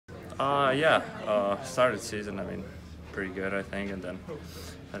Yeah, started season, pretty good, I think, and then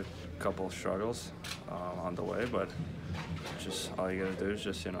had a couple of struggles on the way, but just all you gotta do is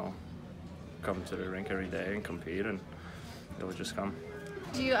just, come to the rink every day and compete, and it'll just come.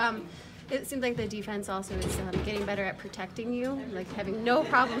 Do you, it seems like the defense also is getting better at protecting you, like having no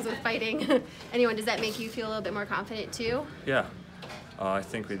problems with fighting anyone. Does that make you feel a little bit more confident too? Yeah, I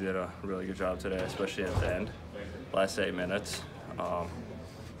think we did a really good job today, especially at the end, last 8 minutes.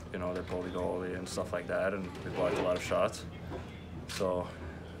 They pulled the goalie and stuff like that, and we blocked a lot of shots. So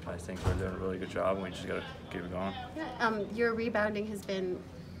I think we're doing a really good job, and we just got to keep it going. Yeah, your rebounding has been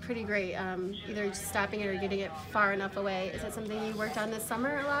pretty great, either just stopping it or getting it far enough away. Is that something you worked on this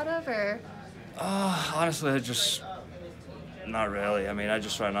summer a lot of, or? Honestly, not really. I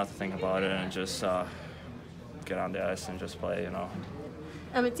just try not to think about it and just get on the ice and just play,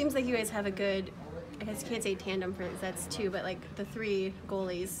 It seems like you guys have a good, I guess you can't say tandem for that's two, but like the 3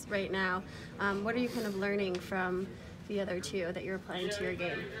 goalies right now. What are you kind of learning from the other 2 that you're applying to your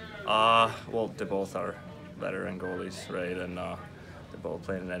game? Well, they both are veteran goalies, right? And they both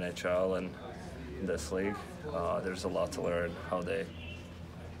play in the NHL and in this league. There's a lot to learn, how they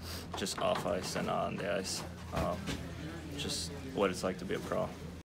just off ice and on the ice. Just what it's like to be a pro.